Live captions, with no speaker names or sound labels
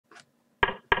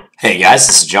Hey guys,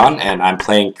 this is John, and I'm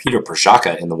playing Peter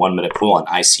Prohaszka in the 1-minute pool on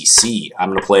ICC. I'm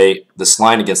going to play this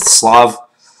line against the Slav.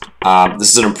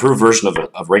 This is an improved version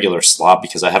of regular Slav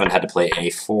because I haven't had to play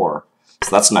A4,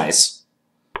 so that's nice.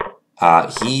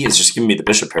 He is just giving me the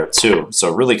bishop pair too, so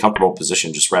a really comfortable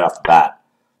position just right off the bat.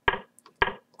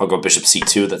 I'll go bishop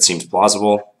c2, that seems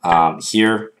plausible.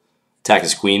 Here, attack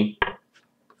his queen.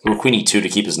 Go queen e2 to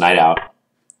keep his knight out.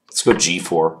 Let's go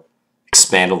g4,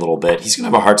 expand a little bit. He's going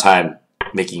to have a hard time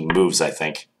making moves, I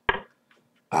think.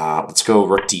 Let's go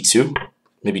rook d2,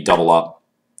 maybe double up.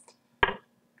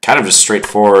 Kind of just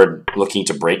straightforward, looking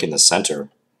to break in the center.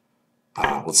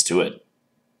 Let's do it.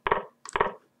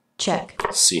 Check.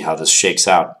 See how this shakes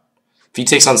out. If he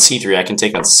takes on c3, I can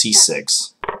take on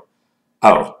c6.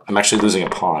 Oh, I'm actually losing a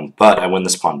pawn, but I win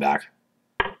this pawn back.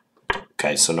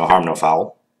 Okay, so no harm, no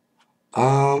foul.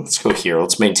 Let's go here.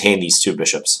 Let's maintain these two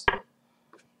bishops.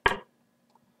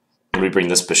 Let me bring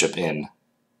this bishop in.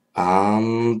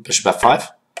 Bishop f5.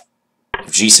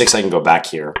 If g6, I can go back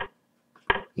here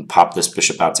and pop this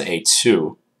bishop out to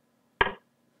a2.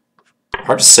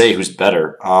 Hard to say who's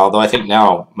better, although I think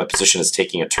now my position is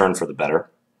taking a turn for the better.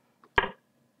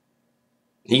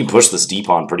 He can push this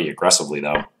d-pawn pretty aggressively,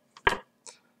 though.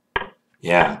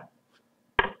 Yeah.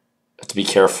 Have to be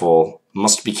careful.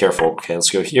 Must be careful. Okay, let's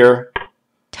go here.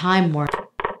 Time work.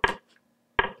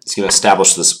 He's going to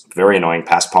establish this very annoying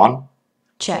pass pawn.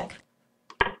 Check.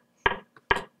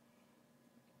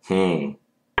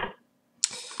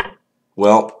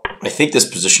 Well, I think this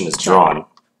position is drawn,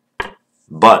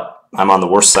 but I'm on the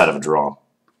worst side of a draw.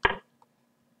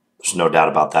 There's no doubt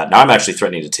about that. Now I'm actually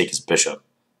threatening to take his bishop,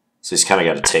 so he's kind of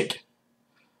got to take.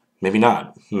 Maybe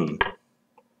not.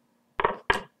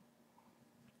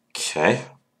 Okay.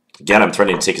 Again, I'm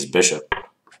threatening to take his bishop.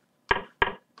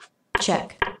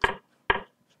 Check.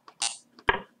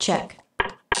 Check.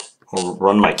 I'll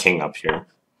run my king up here.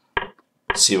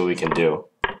 See what we can do.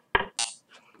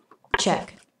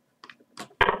 Check.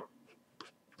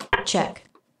 Check.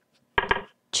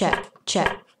 Check.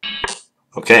 Check.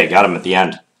 Okay, got him at the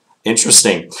end.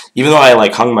 Interesting. Even though I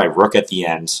hung my rook at the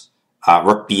end,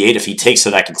 rook b8, if he takes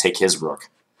it, I can take his rook.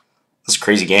 That's a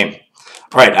crazy game.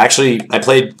 Alright, actually, I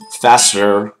played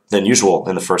faster than usual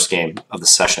in the first game of the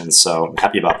session, so I'm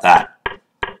happy about that.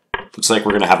 Looks like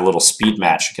we're going to have a little speed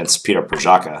match against Peter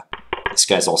Prohaszka. This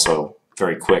guy's also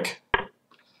very quick.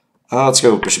 Let's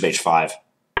go bishop h5.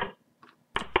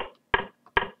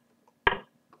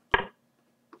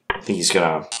 I think he's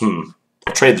going to,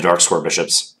 I'll trade the dark square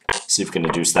bishops. See if we can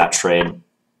induce that trade.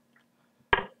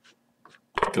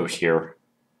 Go here.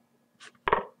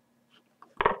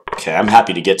 Okay, I'm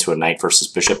happy to get to a knight versus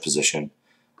bishop position.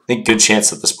 I think good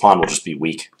chance that this pawn will just be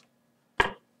weak.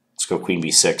 Let's go queen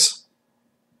b6.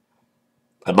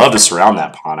 I'd love to surround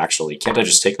that pawn, actually. Can't I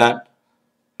just take that?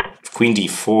 If queen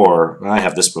d4, I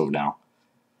have this move now.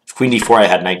 If queen d4, I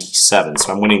had knight d7,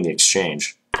 so I'm winning the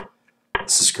exchange.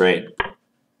 This is great.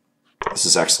 This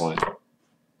is excellent.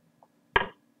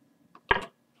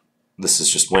 This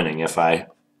is just winning if I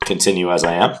continue as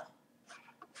I am.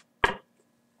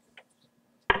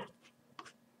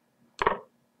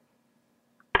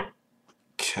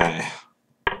 Okay.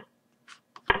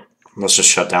 Let's just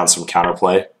shut down some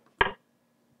counterplay.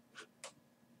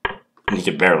 And he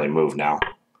can barely move now.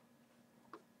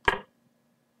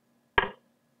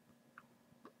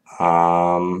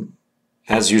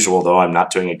 As usual, though, I'm not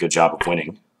doing a good job of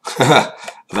winning.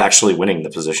 Of actually winning the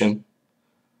position.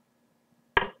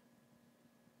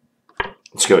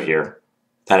 Let's go here.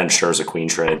 That ensures a queen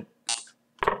trade.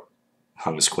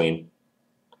 Hung his queen.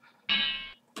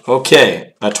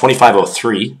 Okay, at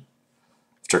 25:03,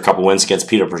 after a couple wins against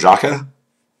Peter Prohaszka,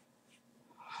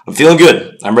 I'm feeling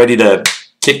good. I'm ready to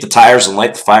kick the tires and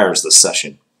light the fires this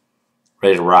session.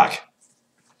 Ready to rock.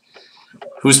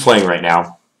 Who's playing right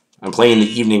now? I'm playing in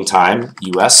the evening time,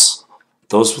 US.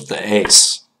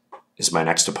 ThoseWithTheEhs is my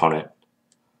next opponent.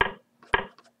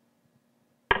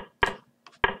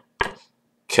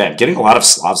 Okay, I'm getting a lot of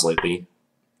Slavs lately.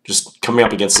 Just coming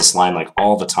up against this line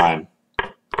all the time.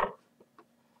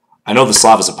 I know the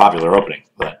Slav is a popular opening,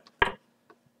 but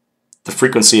the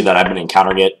frequency that I've been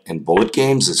encountering it in bullet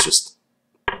games is just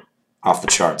off the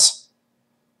charts.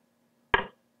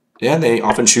 Yeah, they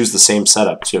often choose the same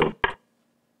setup, too.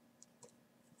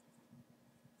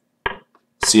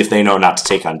 See if they know not to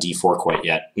take on d4 quite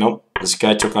yet. Nope, this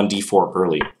guy took on d4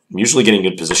 early. I'm usually getting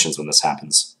good positions when this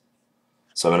happens.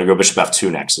 So I'm going to go bishop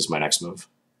f2 next is my next move.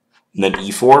 And then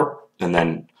e4, and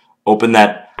then open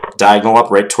that diagonal up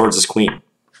right towards his queen.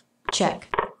 Check.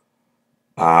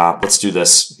 Let's do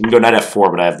this. You can go knight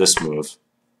f4, but I have this move.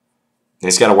 And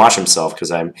he's got to watch himself because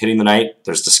I'm hitting the knight.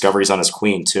 There's discoveries on his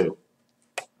queen, too.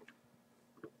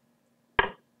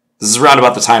 is around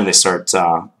about the time they start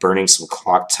burning some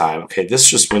clock time. Okay, this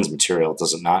just wins material,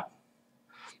 does it not?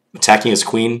 Attacking his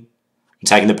queen,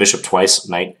 attacking the bishop twice,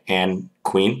 knight and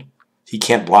queen. He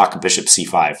can't block bishop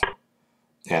c5.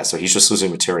 Yeah, so he's just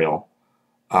losing material.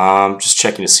 Just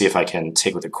checking to see if I can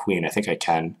take with the queen. I think I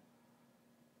can.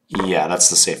 Yeah, that's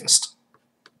the safest.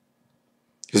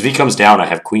 Because if he comes down, I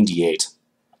have queen d8.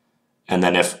 And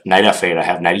then if knight f8, I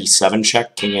have knight e7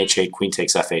 check, king h8, queen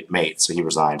takes f8, mate. So he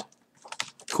resigned.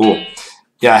 Cool.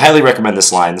 Yeah, I highly recommend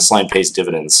this line. This line pays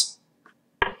dividends.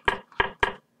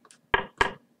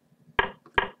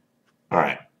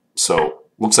 Alright, so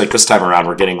looks like this time around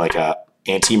we're getting like a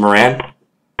anti-Moran.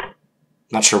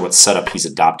 Not sure what setup he's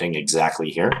adopting exactly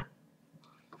here.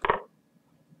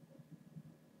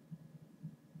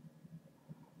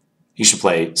 He should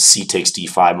play c takes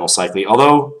d5 most likely.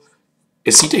 Although,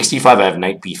 if c takes d5, I have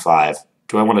knight b5.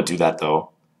 Do I want to do that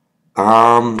though?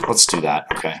 Let's do that.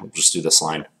 Okay, we'll just do this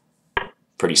line.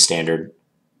 Pretty standard.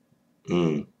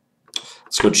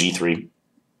 Let's go g3.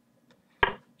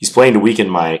 He's playing to weaken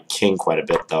my king quite a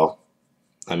bit though.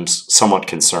 I'm somewhat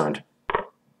concerned.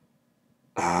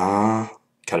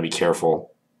 Gotta be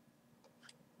careful.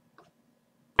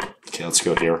 Okay, let's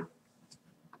go here.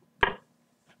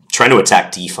 Trying to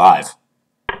attack d5.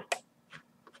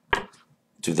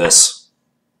 Do this.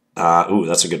 Ooh,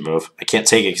 that's a good move. I can't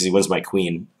take it because he wins my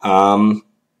queen. Yeah,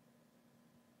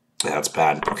 that's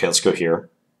bad. Okay, let's go here.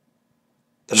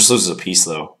 That just loses a piece,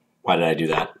 though. Why did I do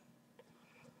that?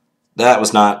 That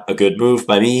was not a good move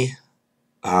by me.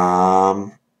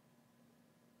 Yeah,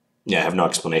 I have no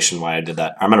explanation why I did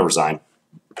that. I'm going to resign.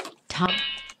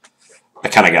 I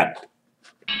kind of got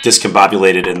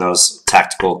discombobulated in those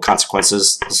tactical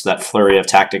consequences. There's that flurry of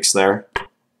tactics there.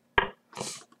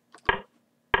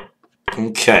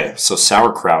 Okay, so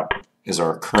Sauerkraut is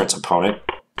our current opponent.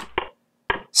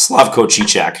 Slavko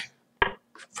Cicak,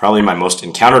 probably my most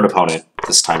encountered opponent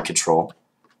this time control.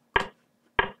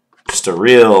 Just a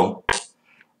real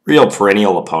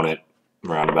perennial opponent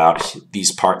around about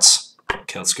these parts.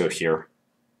 Okay, let's go here.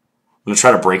 I'm going to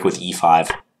try to break with e5.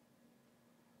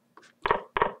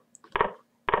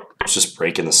 Let's just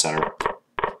break in the center.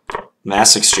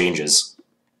 Mass exchanges.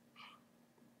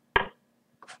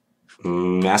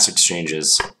 Mass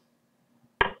exchanges.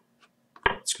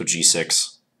 Let's go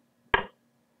g6.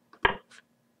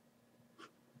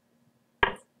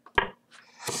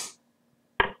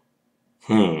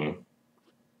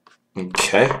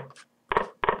 Okay.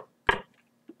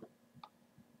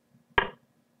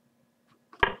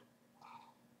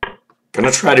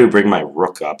 Gonna try to bring my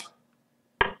rook up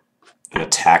and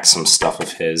attack some stuff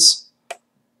of his.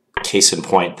 Case in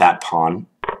point, that pawn.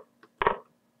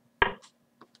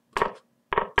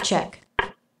 Check.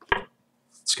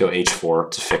 Let's go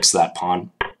h4 to fix that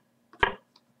pawn.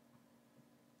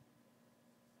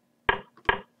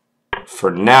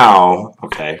 For now,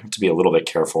 okay, to be a little bit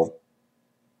careful.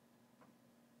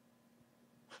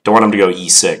 Don't want him to go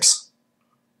e6.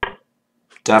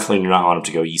 Definitely do not want him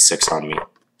to go e6 on me.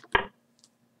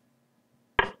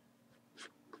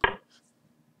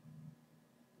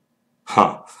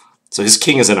 Huh. So his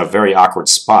king is in a very awkward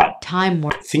spot. Time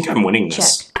I think I'm winning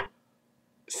this. Check.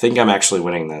 I think I'm actually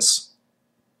winning this.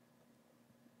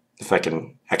 If I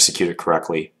can execute it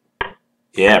correctly.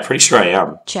 Yeah, pretty sure I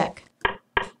am. Check.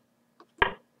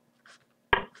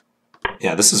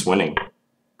 Yeah, this is winning.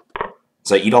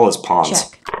 Because I eat all his pawns.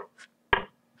 Check.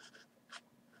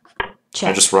 Check.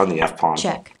 I just run the f-pawn.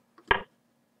 Check.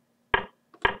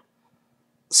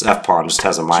 This f-pawn just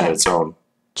has a mind of its own.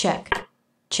 Check.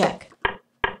 Check.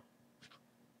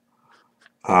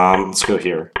 Let's go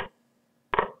here.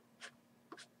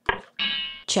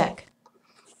 Check.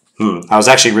 I was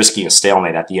actually risking a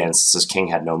stalemate at the end since this king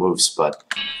had no moves, but...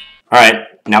 Alright,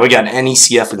 now we got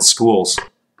NECF in schools.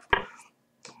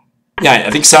 Yeah,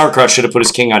 I think Sauerkraut should have put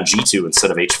his king on g2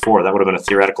 instead of h4. That would have been a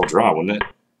theoretical draw, wouldn't it?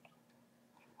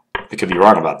 I could be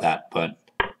wrong about that, but...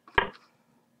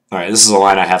 Alright, this is a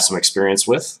line I have some experience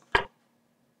with.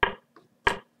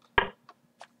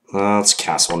 Let's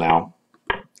castle now.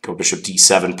 Go bishop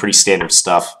d7, pretty standard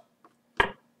stuff.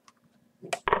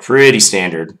 Pretty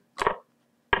standard.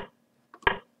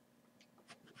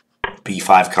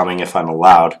 b5 coming if I'm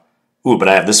allowed. Ooh, but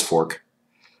I have this fork.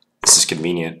 This is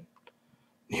convenient.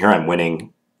 Here I'm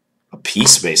winning a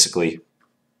piece, basically.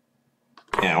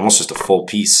 Yeah, almost just a full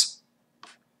piece.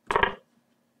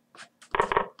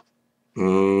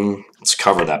 Let's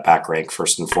cover that back rank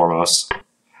first and foremost.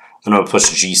 I'm going to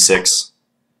push g6.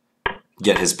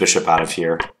 Get his bishop out of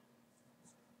here.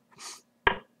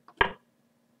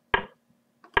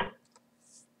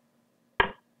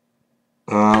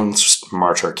 Let's just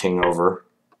march our king over.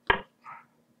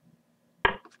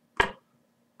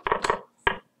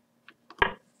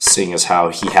 seeing as how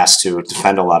he has to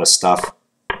defend a lot of stuff.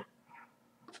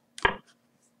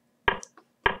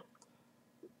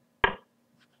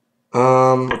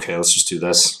 Okay, let's just do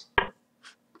this.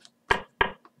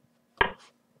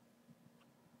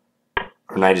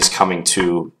 Our knight is coming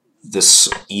to this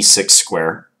e6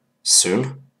 square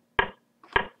soon.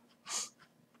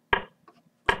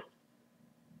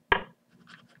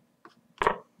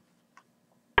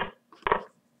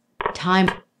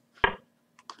 Time.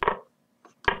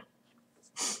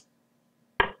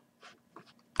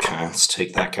 Okay, let's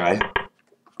take that guy.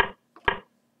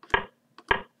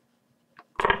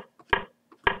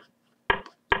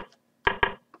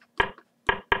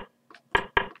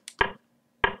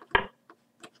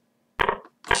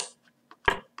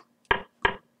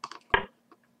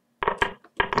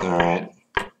 All right.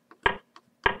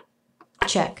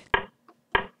 Check.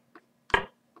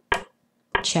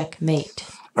 Checkmate.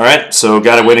 All right, so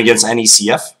got to win against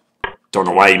NECF. Don't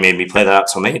know why you made me play that out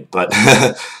so late, but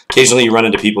occasionally you run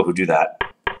into people who do that.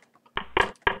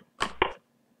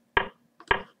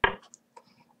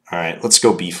 All right, let's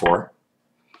go B4.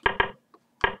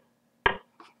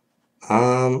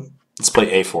 Let's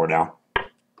play A4 now.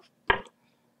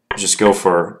 Just go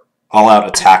for all-out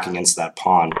attack against that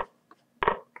pawn.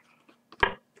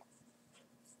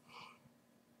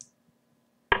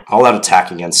 All-out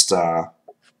attack against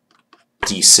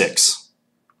D6.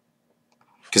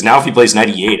 Because now if he plays knight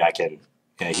E8, I can.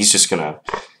 Yeah, he's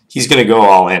gonna go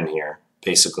all in here,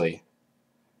 basically.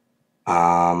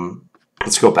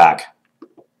 Let's go back.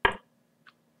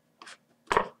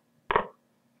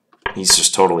 He's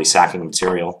just totally sacking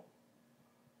material.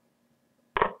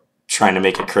 Trying to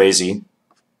make it crazy.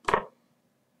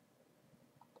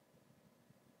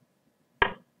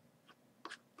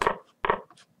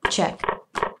 Check.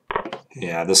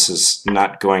 Yeah, this is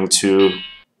not going to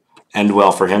end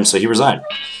well for him, so he resigned.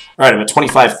 All right, I'm at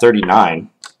 25-39.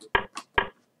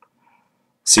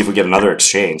 See if we get another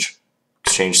exchange.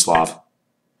 Exchange Slav.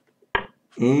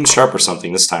 Sharp or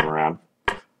something this time around.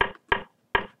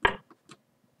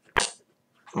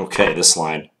 Okay, this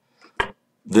line.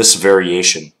 This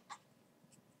variation.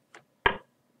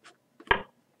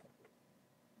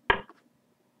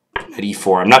 At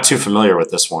E4. I'm not too familiar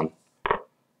with this one.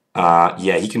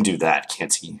 Yeah, he can do that,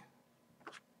 can't he?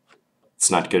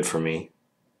 It's not good for me.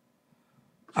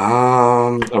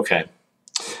 Okay.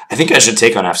 I think I should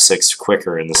take on F6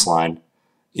 quicker in this line.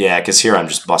 Yeah, because here I'm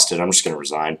just busted. I'm just going to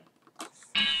resign.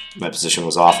 My position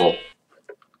was awful.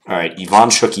 Alright, Ivan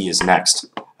Shuki is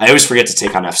next. I always forget to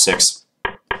take on F6.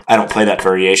 I don't play that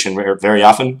variation very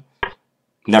often.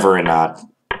 Never in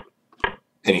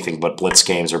anything but blitz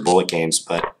games or bullet games,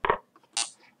 but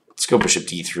let's go bishop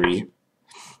D3.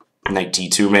 Knight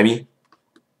D2 maybe.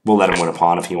 We'll let him win a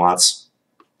pawn if he wants.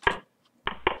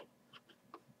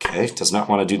 Okay, does not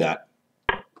want to do that.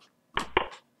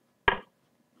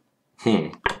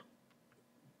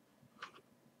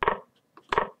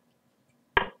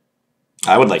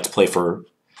 I would like to play for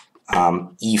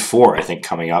E4, I think,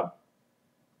 coming up.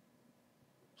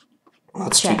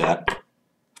 Let's do that.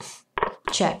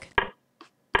 Check.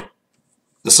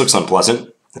 This looks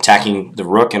unpleasant. Attacking the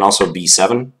rook and also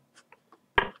B7.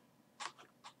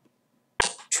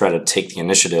 Try to take the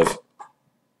initiative.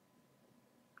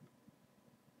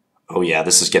 Oh yeah,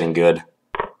 this is getting good.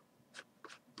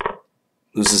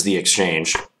 Loses the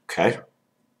exchange. Okay.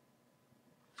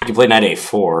 You can play knight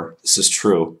A4. This is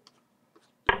true.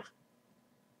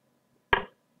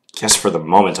 Guess for the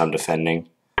moment I'm defending.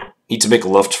 Need to make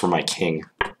luft for my king.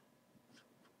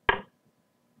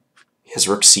 He has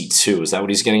rook C2. Is that what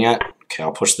he's getting at? Okay,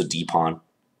 I'll push the D pawn.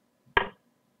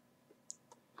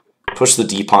 Push the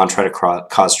D pawn, try to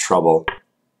cause trouble.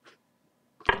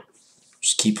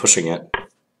 Just keep pushing it.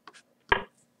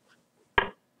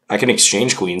 I can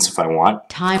exchange queens if I want.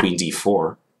 Time. Queen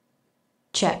D4.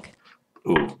 Check.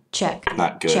 Ooh. Check.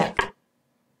 Not good. Check.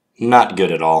 Not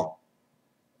good at all.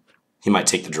 He might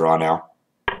take the draw now.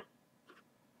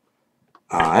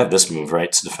 I have this move,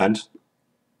 right, to defend.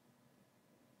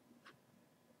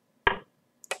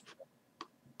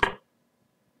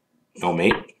 No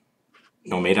mate.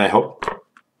 No mate, I hope.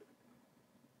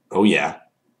 Oh yeah.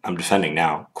 I'm defending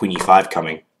now. Queen E5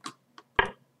 coming.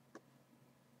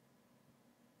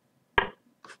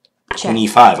 Check. Queen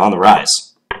E5 on the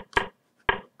rise.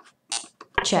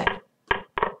 Check.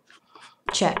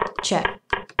 Check. Check.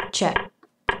 Check.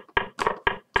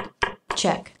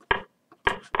 Check.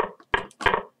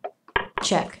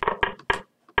 Check.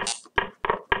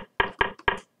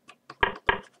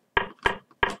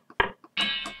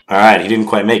 Alright, he didn't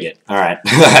quite make it. Alright.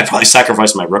 I probably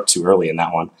sacrificed my rook too early in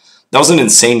that one. That was an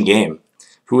insane game.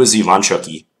 Who is Ivan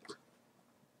Shuki?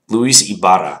 Luis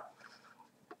Ibarra.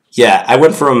 Yeah, I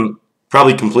went from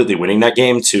probably completely winning that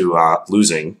game to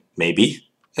losing, maybe,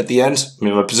 at the end. I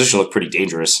mean, my position looked pretty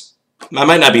dangerous. I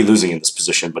might not be losing in this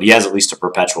position, but he has at least a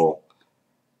perpetual.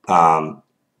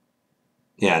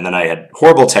 Yeah, and then I had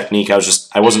horrible technique. I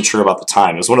wasn't sure about the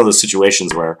time. It was one of those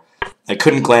situations where I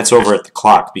couldn't glance over at the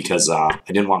clock because I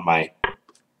didn't want my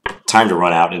time to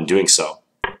run out in doing so.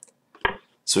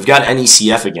 So we've got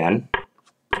NECF again,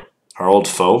 our old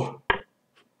foe.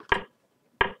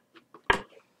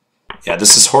 Yeah,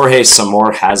 this is Jorge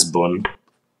Sammour-Hasbun.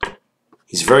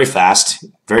 He's very fast,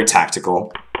 very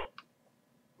tactical.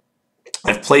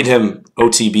 I've played him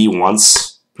OTB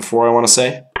once before, I want to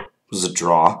say. It was a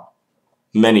draw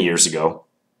many years ago,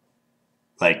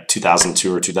 like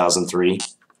 2002 or 2003,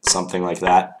 something like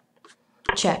that.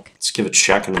 Check. Let's give it a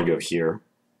check and then go here.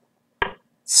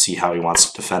 Let's see how he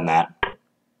wants to defend that.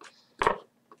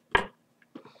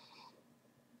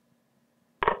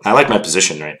 I like my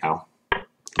position right now.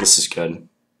 This is good.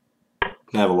 I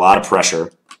have a lot of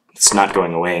pressure. It's not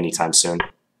going away anytime soon.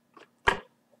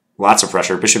 Lots of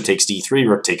pressure. Bishop takes d3,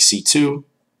 rook takes c2.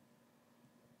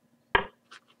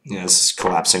 Yeah, this is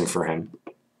collapsing for him.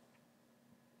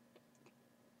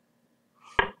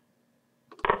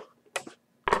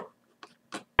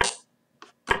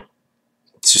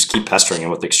 Let's just keep pestering him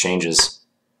with exchanges.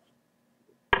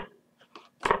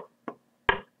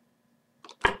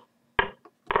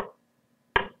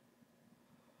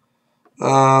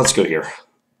 Let's go here.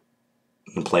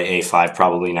 And play a5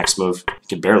 probably next move. He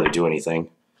can barely do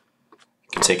anything.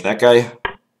 I can take that guy.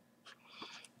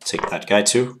 Take that guy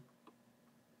too.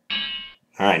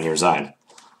 Alright, and he resigned.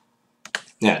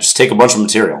 Yeah, just take a bunch of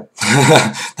material.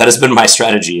 That has been my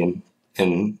strategy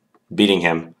in beating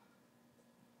him.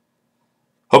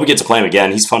 Hope we get to play him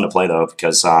again. He's fun to play though,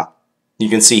 because you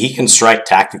can see he can strike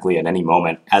tactically at any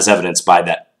moment, as evidenced by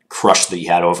that crush that he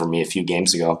had over me a few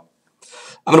games ago.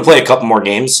 I'm going to play a couple more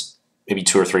games, maybe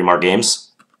 2 or 3 more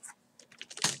games.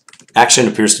 Action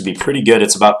appears to be pretty good.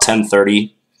 It's about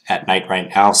 10:30 at night right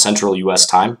now, Central U.S.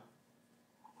 time.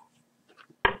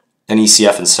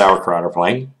 NECF and Sauerkraut are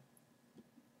playing.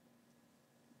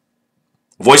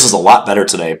 Voice is a lot better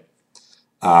today.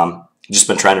 Just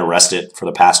been trying to rest it for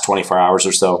the past 24 hours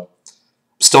or so.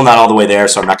 Still not all the way there,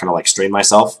 so I'm not going to like strain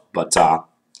myself, but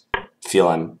feel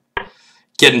I'm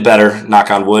getting better,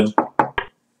 knock on wood.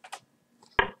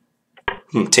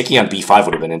 Taking on b5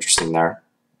 would have been interesting there.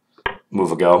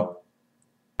 Move a go.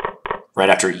 Right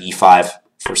after e5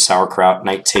 for Sauerkraut,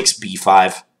 knight takes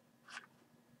b5.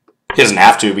 He doesn't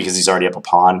have to because he's already up a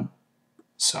pawn.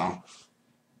 So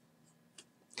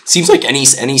seems like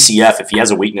NECF, if he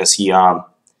has a weakness, he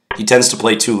tends to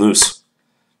play too loose.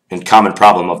 And common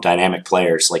problem of dynamic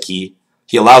players, like he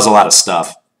allows a lot of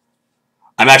stuff.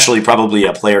 I'm actually probably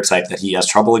a player type that he has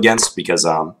trouble against because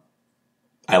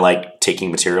I like taking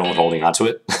material and holding onto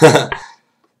it.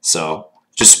 So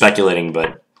just speculating,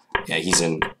 but yeah, he's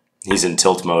in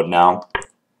tilt mode now.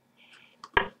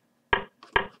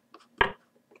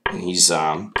 He's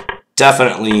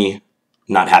definitely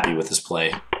not happy with his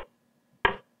play.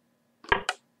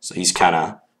 So he's kind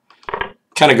of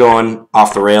going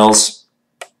off the rails.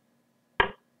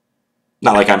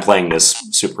 Not like I'm playing this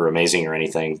super amazing or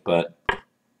anything, but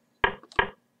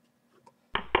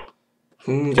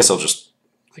I guess I'll just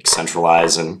like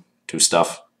centralize and do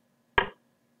stuff.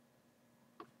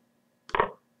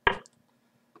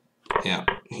 Yeah,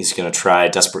 he's gonna try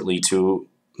desperately to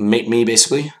mate me,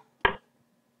 basically.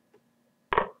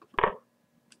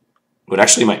 It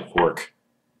actually might work.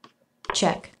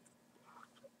 Check.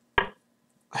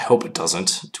 I hope it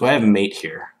doesn't. Do I have a mate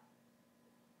here?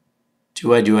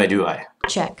 Do I?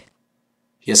 Check.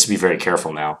 He has to be very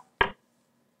careful now.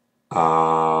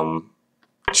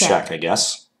 Check, I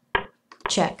guess.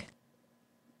 Check.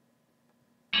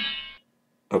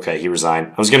 Okay, he resigned.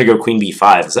 I was going to go queen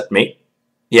b5. Is that mate?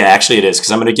 Yeah, actually it is,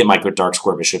 because I'm going to get my good dark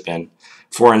square bishop in.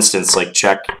 For instance, like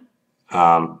check,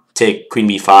 take queen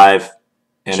b5,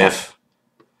 and Check. if,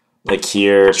 like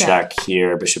here, Check. check,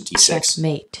 here, bishop d6.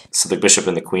 Checkmate. So the bishop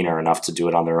and the queen are enough to do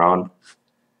it on their own.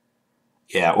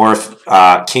 Yeah, or if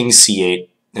king c8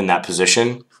 in that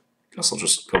position, I guess I'll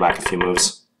just go back a few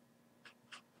moves.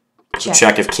 So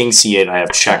check. If king c8, I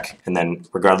have check, and then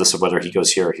regardless of whether he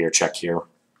goes here or here, check here. All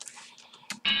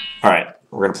right,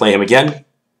 we're going to play him again.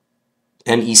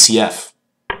 NECF.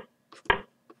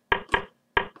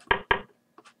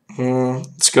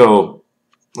 Let's go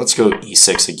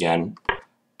e6 again.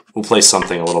 We'll play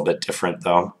something a little bit different,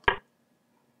 though.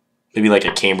 Maybe like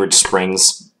a Cambridge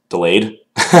Springs delayed.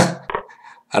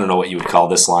 I don't know what you would call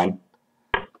this line.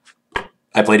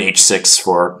 I played h6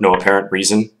 for no apparent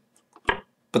reason,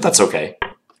 but that's okay.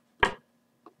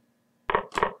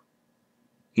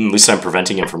 At least I'm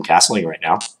preventing him from castling right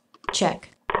now. Check.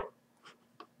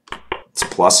 It's a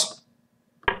plus.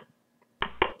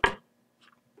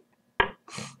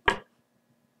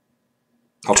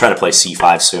 I'll try to play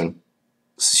c5 soon.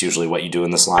 This is usually what you do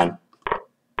in this line.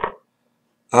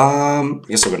 I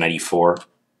guess I'll go knight e4.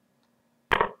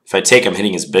 If I take, I'm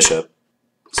hitting his bishop,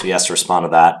 so he has to respond to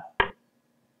that.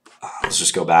 Let's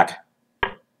just go back.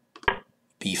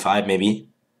 b5 maybe.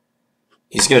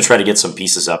 He's going to try to get some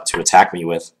pieces up to attack me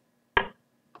with.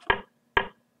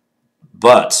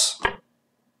 But,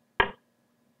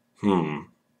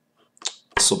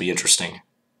 this will be interesting.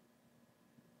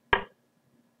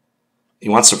 He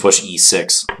wants to push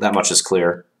e6. That much is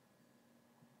clear.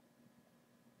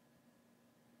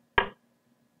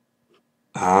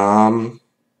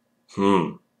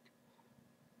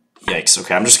 Yikes.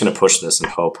 Okay, I'm just going to push this and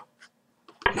hope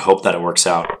that it works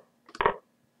out.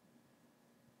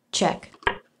 Check.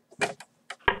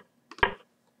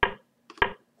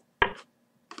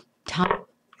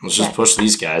 Let's just push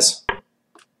these guys.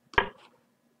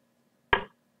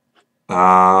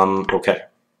 Okay.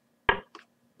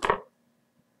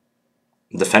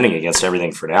 Defending against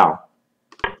everything for now.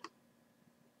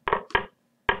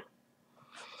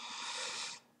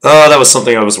 That was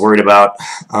something I was worried about.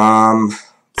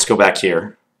 Let's go back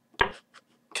here.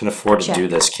 Can afford to do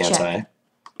this, can't I?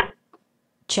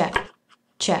 Check.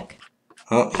 Check.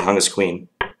 Oh, he hung his queen.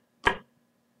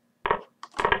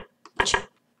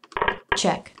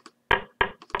 Check.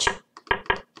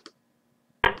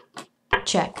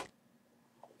 Check.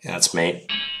 Yeah, that's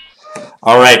mate.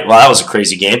 All right, well, that was a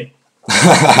crazy game.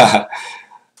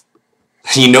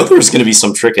 You know there was going to be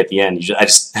some trick at the end. I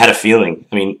just had a feeling.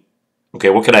 I mean, okay,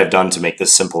 what could I have done to make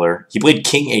this simpler? He played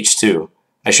king h2.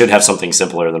 I should have something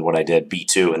simpler than what I did,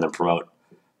 b2, and then promote.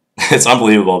 It's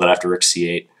unbelievable that after rook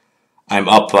c8, I'm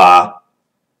up,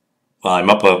 I'm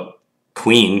up a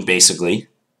queen, basically,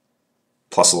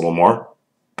 plus a little more,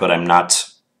 but I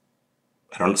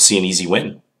don't see an easy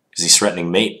win, because he's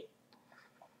threatening mate.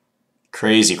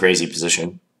 Crazy, crazy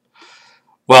position.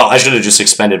 Well, I should have just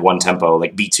expended one tempo.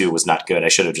 Like, b2 was not good. I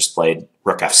should have just played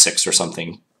rook f6 or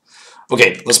something.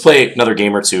 Okay, let's play another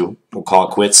game or two. We'll call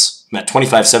it quits. I'm at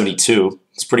 25-72.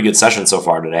 It's a pretty good session so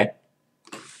far today.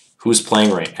 Who's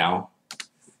playing right now?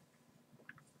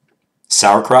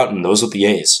 Sauerkraut and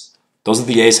ThoseWithTheEhs.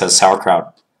 ThoseWithTheEhs has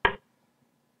Sauerkraut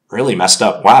really messed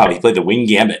up. Wow, he played the wing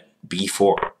gambit,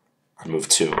 b4 on move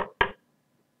 2.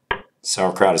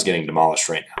 Sauerkraut is getting demolished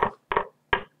right now.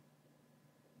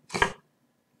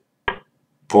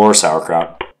 Poor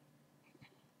Sauerkraut.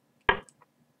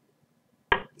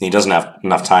 He doesn't have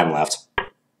enough time left.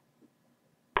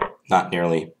 Not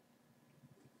nearly.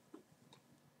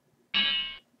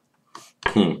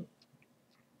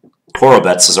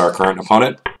 Horobetz is our current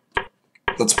opponent.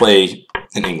 Let's play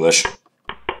in English. I'm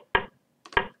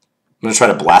going to try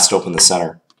to blast open the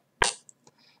center.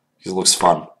 It looks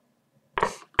fun.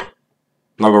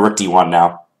 I'll go rook d1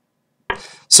 now.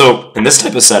 So, in this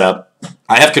type of setup,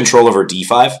 I have control over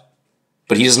d5,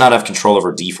 but he does not have control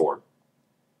over d4.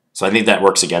 So I think that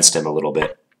works against him a little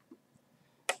bit.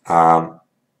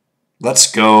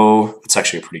 Let's go... That's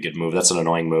actually a pretty good move. That's an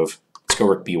annoying move. Let's go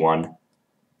rook b1. I'm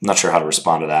not sure how to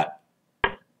respond to that.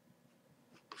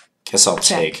 Guess I'll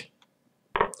take.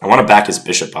 I want to back his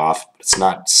bishop off, but it's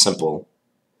not simple.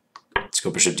 Let's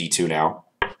go bishop d2 now.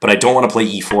 But I don't want to play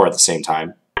e4 at the same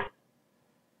time.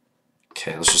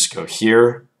 Okay, let's just go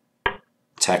here.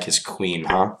 Attack his queen,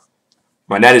 huh?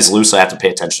 My knight is loose, I have to pay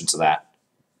attention to that.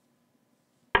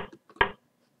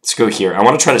 Let's go here. I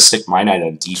want to try to stick my knight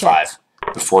on d5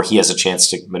 before he has a chance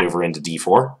to maneuver into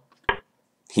d4.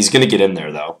 He's going to get in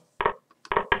there, though.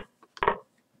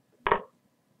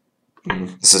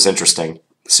 This is interesting,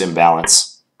 this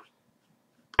imbalance.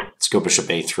 Let's go bishop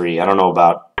a3. I don't know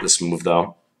about this move,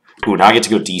 though. Ooh, now I get to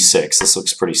go d6. This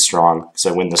looks pretty strong, because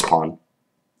I win this pawn.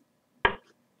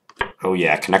 Oh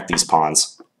yeah, connect these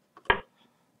pawns.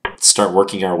 Let's start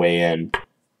working our way in.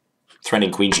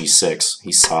 Threatening queen g6.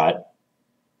 He saw it.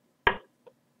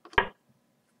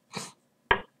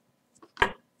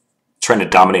 Trying to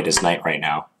dominate his knight right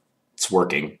now. It's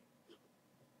working.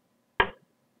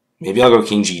 Maybe I'll go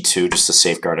king g2 just to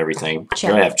safeguard everything. Check.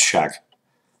 Here I have check.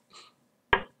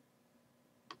 And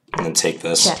then take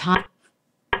this. Check, huh?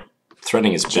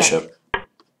 Threatening his bishop.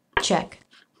 Check.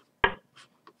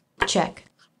 Check.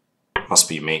 Must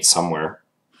be mate somewhere.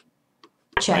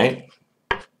 Check. Right?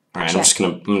 Alright, Check.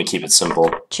 I'm gonna keep it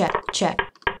simple. Check. Check.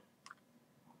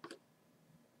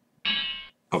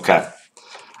 Okay.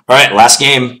 Alright, last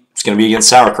game. It's gonna be against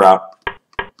Sauerkraut.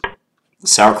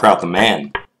 Sauerkraut the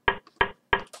man.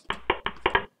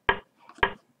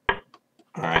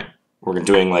 Alright. We're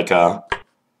doing like a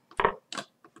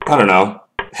I don't know,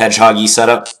 hedgehog-y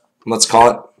setup, let's call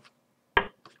it.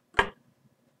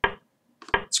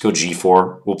 Let's go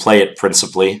g4. We'll play it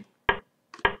principally.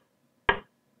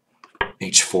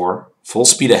 h4. Full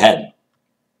speed ahead.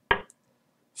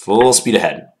 Full speed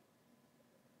ahead.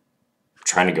 I'm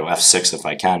trying to go f6 if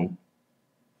I can.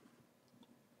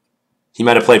 He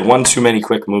might have played one too many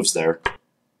quick moves there.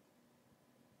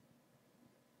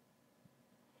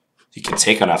 He can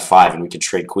take on f5 and we can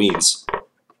trade queens.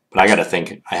 But I gotta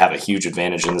think I have a huge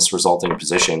advantage in this resulting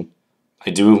position. I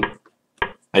do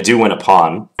win a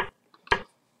pawn.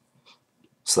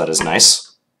 So that is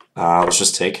nice. Let's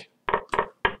just take.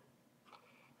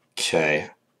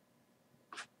 Okay.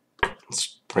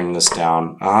 Let's bring this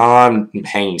down. I'm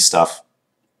hanging stuff.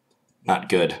 Not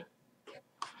good.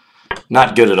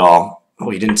 Not good at all. Oh,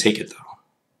 he didn't take it though.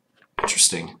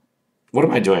 Interesting. What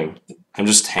am I doing? I'm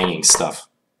just hanging stuff.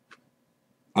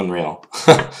 Unreal.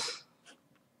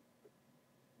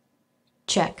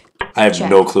 Check. I have Check.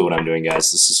 no clue what I'm doing,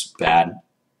 guys. This is bad.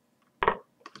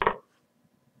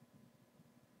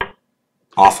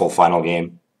 Awful final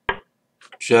game.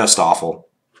 Just awful.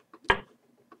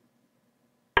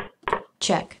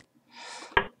 Check.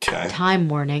 Okay. Time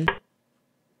warning.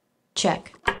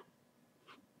 Check.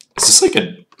 Is this like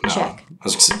a... No. Check. I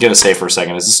was going to say for a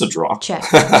second, is this a draw? Check.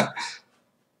 I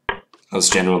was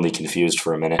genuinely confused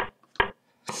for a minute.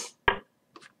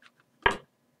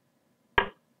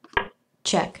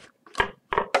 Check.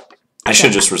 I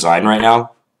should just resign right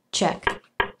now. Check.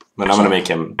 But I'm going to make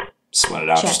him sweat it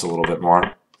out just a little bit more.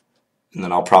 And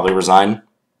then I'll probably resign.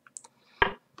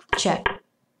 Check.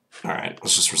 Alright,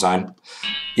 let's just resign.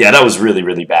 Yeah, that was really,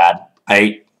 really bad.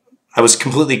 I was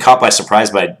completely caught by surprise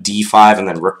by d5 and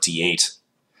then rook d8.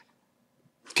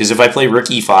 Because if I play rook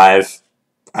e5,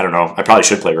 I don't know, I probably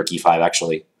should play rook e5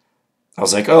 actually. I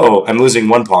was like, oh, I'm losing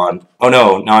one pawn. Oh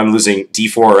no, now I'm losing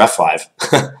d4 or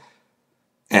f5.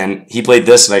 And he played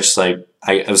this and I just like,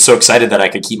 I was so excited that I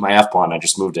could keep my f-pawn, I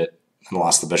just moved it and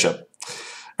lost the bishop.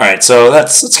 Alright, so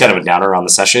that's kind of a downer on the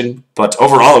session, but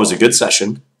overall it was a good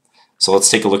session. So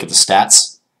let's take a look at the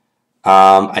stats.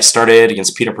 I started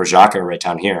against Peter Prohaszka right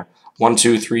down here. 1,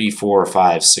 2, 3, 4,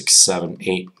 5, 6, 7,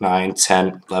 8, 9,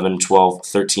 10, 11, 12,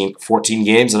 13, 14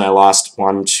 games, and I lost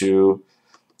 1, 2,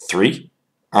 3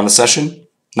 on the session.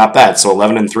 Not bad, so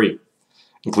 11 and 3,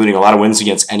 including a lot of wins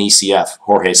against NECF,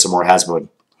 Jorge Sammour-Hasbun,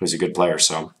 who's a good player.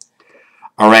 So,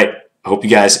 all right, I hope you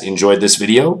guys enjoyed this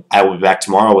video. I will be back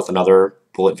tomorrow with another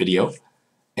bullet video,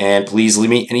 and please leave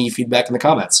me any feedback in the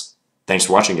comments. Thanks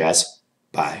for watching, guys.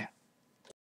 Bye.